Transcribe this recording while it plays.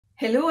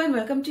Hello and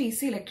welcome to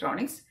EC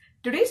Electronics.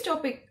 Today's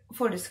topic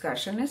for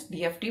discussion is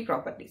DFT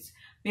properties.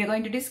 We are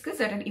going to discuss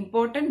certain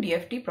important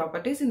DFT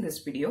properties in this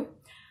video.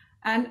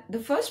 And the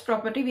first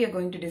property we are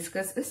going to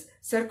discuss is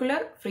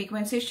circular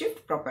frequency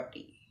shift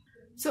property.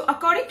 So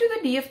according to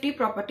the DFT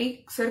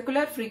property,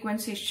 circular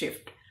frequency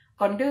shift,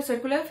 according to the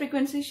circular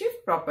frequency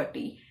shift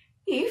property,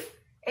 if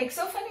x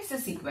of n is a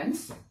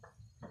sequence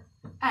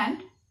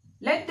and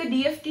let the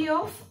DFT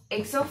of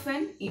x of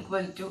n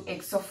equal to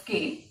x of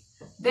k,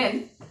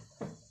 then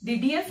the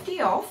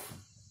DFT of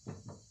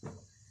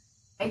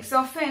x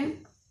of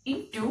n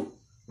into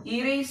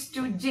e raised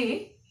to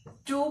j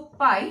 2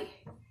 pi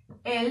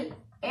l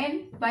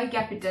n by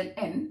capital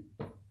N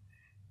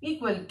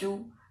equal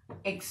to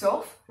x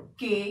of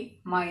k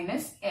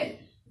minus l.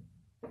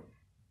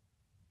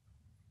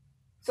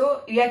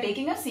 So we are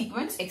taking a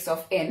sequence x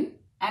of n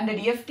and the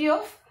DFT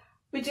of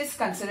which is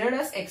considered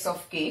as x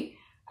of k,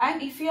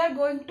 and if we are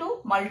going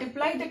to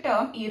multiply the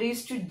term e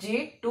raised to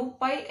j 2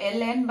 pi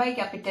ln by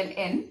capital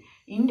N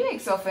into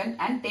x of n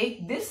and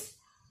take the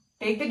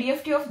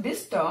DFT of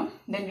this term,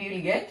 then we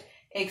will get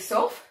x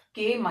of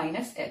k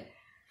minus l.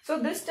 So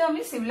this term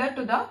is similar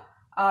to the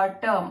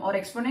term or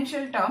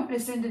exponential term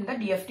present in the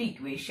DFT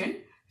equation.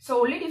 So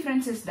only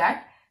difference is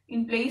that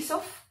in place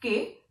of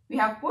k we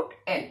have put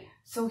l.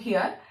 So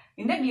here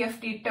in the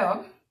DFT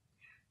term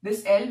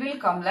this l will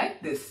come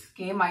like this,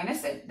 k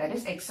minus l, that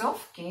is x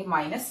of k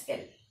minus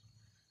l.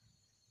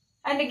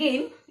 And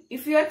again,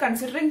 if you are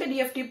considering the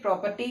DFT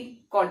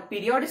property called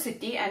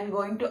periodicity and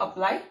going to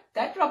apply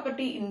that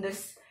property in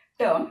this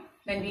term,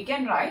 then we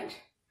can write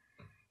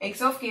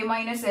x of k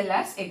minus l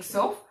as x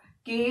of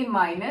k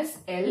minus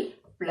l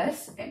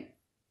plus n.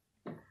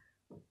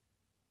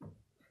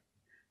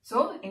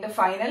 So in the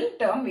final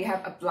term we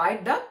have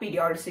applied the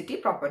periodicity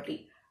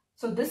property.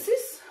 So this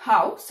is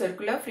how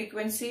circular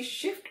frequency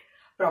shift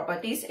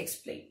property is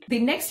explained. The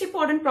next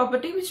important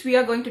property which we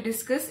are going to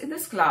discuss in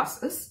this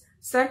class is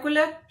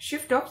circular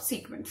shift of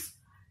sequence.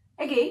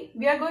 Again,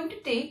 we are going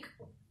to take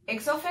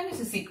x of n as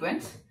a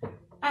sequence,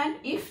 and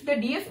if the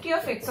DFT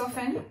of x of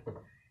n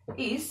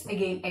is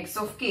again x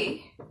of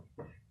k,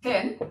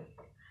 then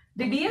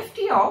the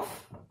DFT of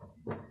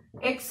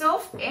x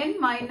of n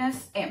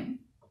minus m,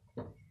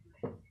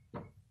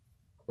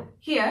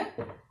 here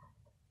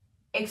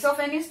x of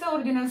n is the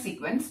original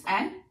sequence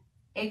and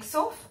x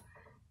of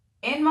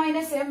n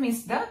minus m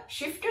is the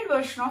shifted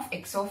version of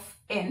x of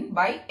n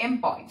by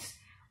m points,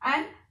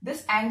 and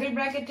this angle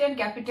bracket and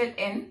capital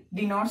N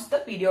denotes the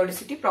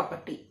periodicity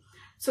property.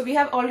 So we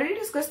have already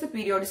discussed the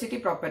periodicity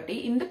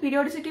property. In the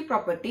periodicity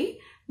property,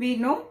 we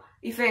know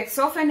if x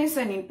of n is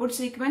an input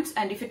sequence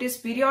and if it is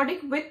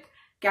periodic with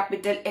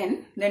capital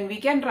N, then we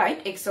can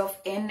write x of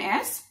n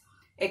as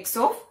x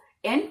of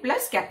n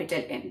plus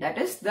capital N. That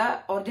is, the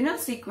original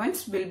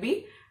sequence will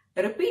be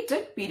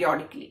repeated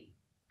periodically.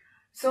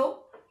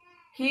 So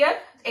here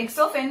x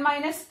of n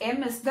minus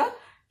m is the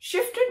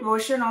shifted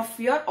version of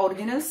your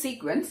original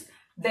sequence.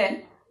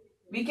 Then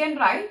we can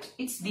write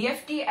its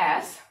DFT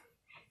as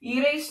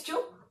e raised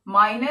to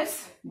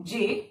minus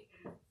j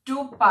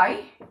 2 pi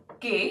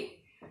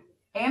k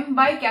m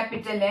by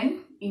capital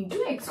N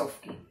into x of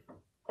k.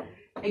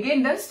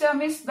 Again, this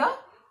term is the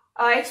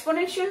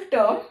exponential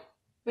term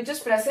which is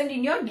present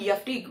in your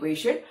DFT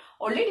equation.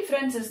 Only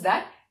difference is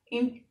that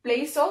in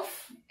place of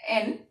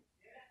n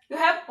you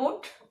have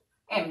put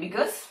m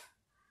because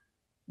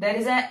there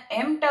is an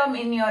m term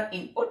in your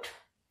input,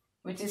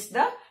 which is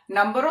the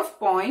number of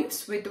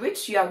points with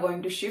which you are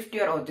going to shift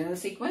your original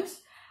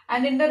sequence,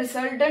 and in the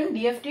resultant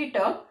DFT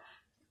term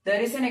there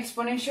is an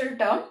exponential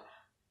term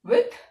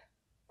with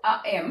a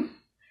m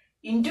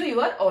into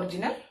your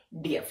original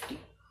DFT.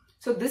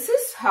 So this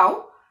is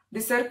how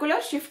the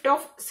circular shift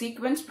of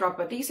sequence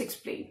property is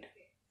explained.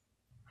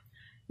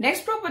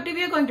 Next property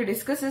we are going to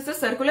discuss is the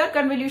circular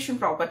convolution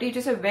property, which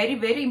is a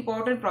very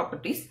important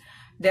property.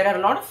 There are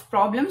a lot of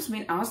problems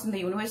being asked in the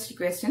university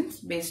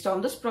questions based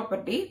on this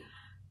property.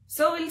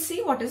 So we'll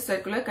see what is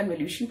circular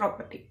convolution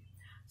property.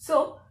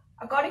 So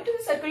according to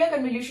the circular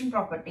convolution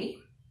property,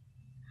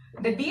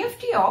 the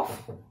DFT of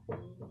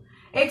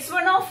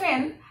x1 of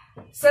n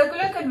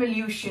circular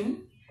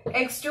convolution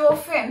x2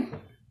 of n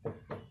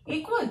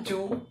equal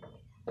to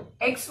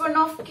x1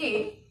 of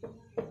k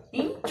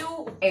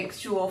into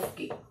x2 of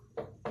k.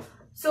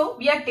 So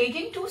we are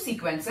taking two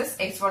sequences,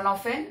 x1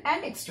 of n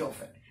and x2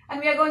 of n, and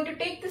we are going to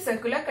take the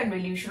circular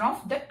convolution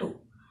of the two,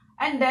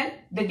 and then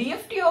the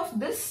DFT of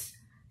this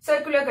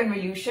circular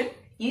convolution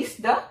is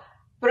the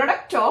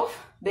product of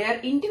their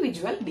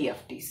individual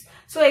DFTs.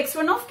 So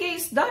x1 of k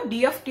is the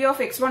DFT of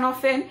x1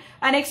 of n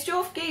and x2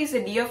 of k is the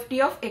DFT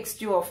of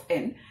x2 of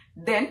n.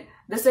 Then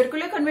the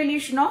circular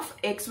convolution of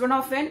x1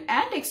 of n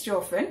and x2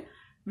 of n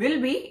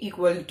will be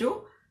equal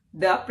to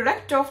the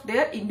product of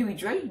their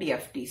individual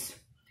DFTs.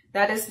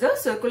 That is the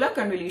circular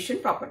convolution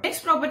property.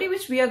 Next property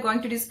which we are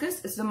going to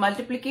discuss is the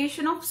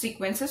multiplication of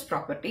sequences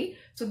property.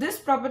 So this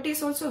property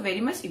is also very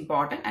much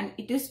important, and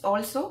it is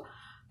also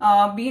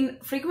been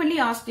frequently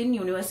asked in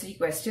university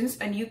questions,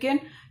 and you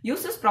can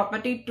use this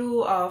property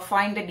to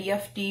find the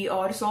DFT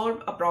or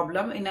solve a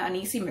problem in an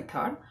easy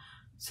method.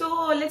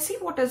 So let's see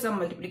what is the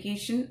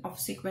multiplication of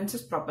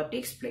sequences property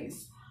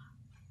explains.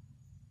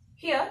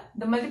 Here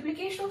the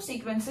multiplication of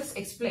sequences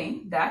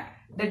explain that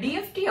the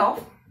DFT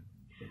of,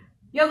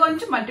 you are going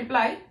to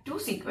multiply two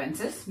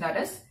sequences, that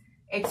is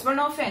x1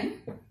 of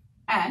n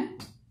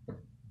and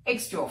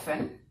x2 of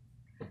n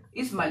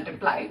is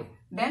multiplied.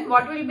 Then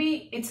what will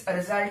be its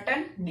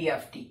resultant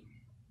DFT?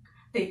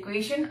 The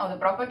equation or the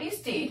property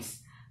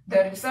states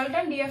the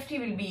resultant DFT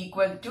will be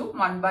equal to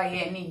 1 by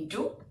n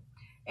into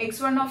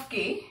x1 of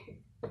k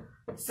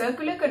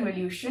circular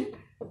convolution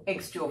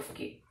x2 of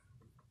k.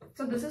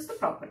 So this is the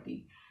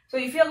property. So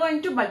if you are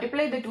going to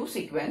multiply the two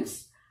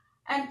sequence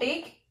and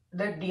take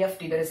the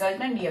DFT, the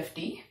resultant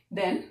DFT,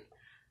 then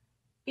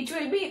it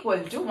will be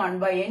equal to 1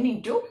 by n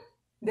into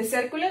the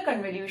circular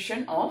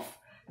convolution of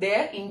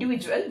their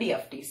individual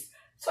DFTs.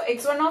 So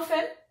x1 of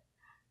n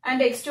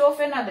and x2 of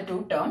n are the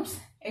two terms.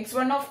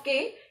 x1 of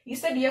k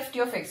is the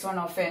DFT of x1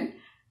 of n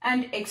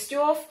and x2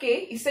 of k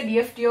is the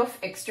DFT of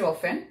x2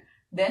 of n.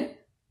 Then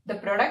the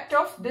product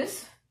of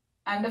this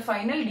and the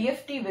final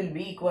DFT will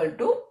be equal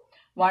to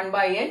 1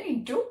 by n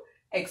into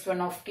x1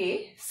 of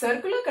k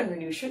circular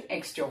convolution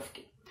x2 of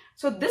k.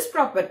 So this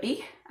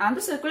property and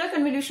the circular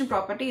convolution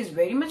property is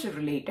very much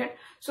related.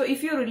 So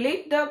if you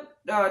relate the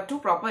two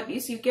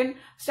properties, you can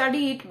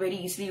study it very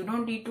easily. You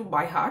don't need to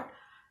by heart.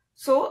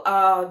 So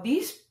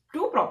these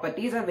two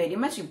properties are very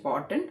much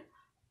important.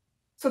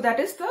 So that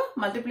is the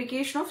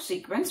multiplication of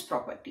sequence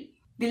property.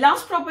 The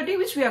last property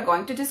which we are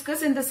going to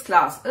discuss in this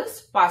class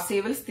is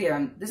Parsevals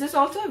theorem. This is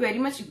also a very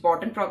much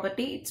important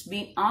property. It's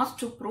been asked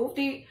to prove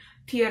the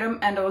theorem,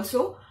 and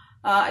also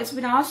it's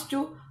been asked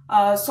to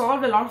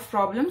solve a lot of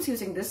problems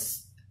using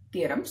this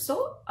theorem.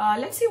 So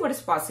let's see what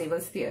is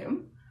Parsevals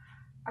theorem.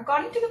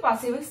 According to the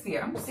Parsevals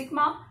theorem,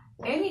 sigma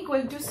n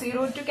equal to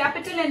 0 to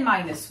capital N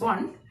minus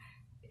 1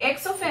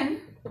 x of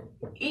n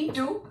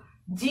into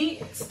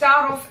g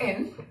star of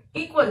n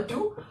equal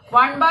to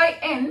 1 by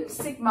n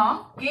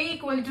sigma k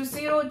equal to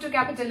 0 to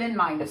capital N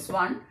minus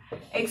 1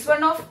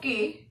 x1 of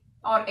k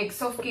or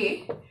x of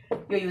k,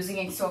 you are using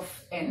x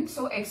of n,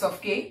 so x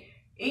of k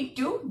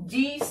into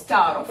g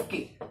star of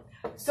k.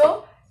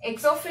 So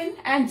x of n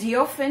and g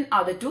of n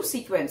are the two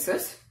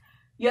sequences.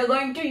 You are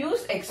going to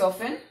use x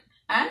of n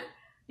and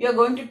you are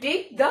going to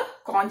take the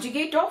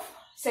conjugate of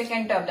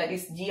second term, that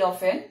is g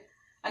of n,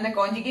 and the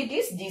conjugate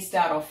is g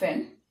star of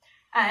n,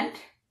 and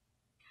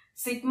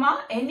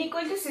sigma n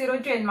equal to 0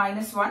 to n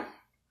minus 1,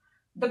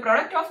 the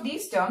product of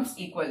these terms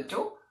equal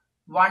to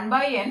 1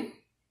 by n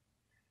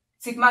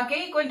sigma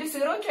k equal to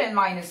 0 to n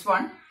minus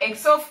 1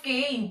 x of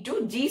k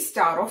into g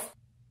star of.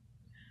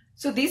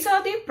 So these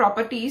are the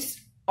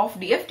properties of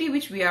DFT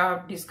which we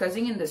are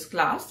discussing in this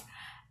class,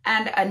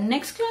 and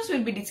next class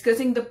we'll be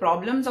discussing the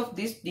problems of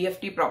these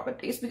DFT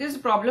properties, because the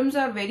problems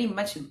are very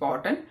much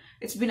important.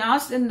 It's been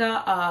asked in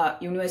the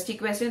university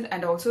questions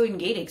and also in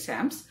GATE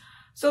exams.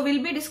 So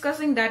we'll be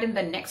discussing that in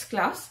the next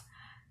class.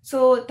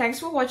 So thanks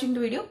for watching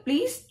the video.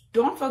 Please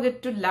don't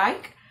forget to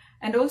like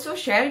and also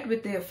share it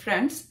with your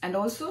friends, and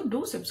also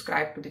do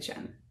subscribe to the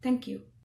channel. Thank you.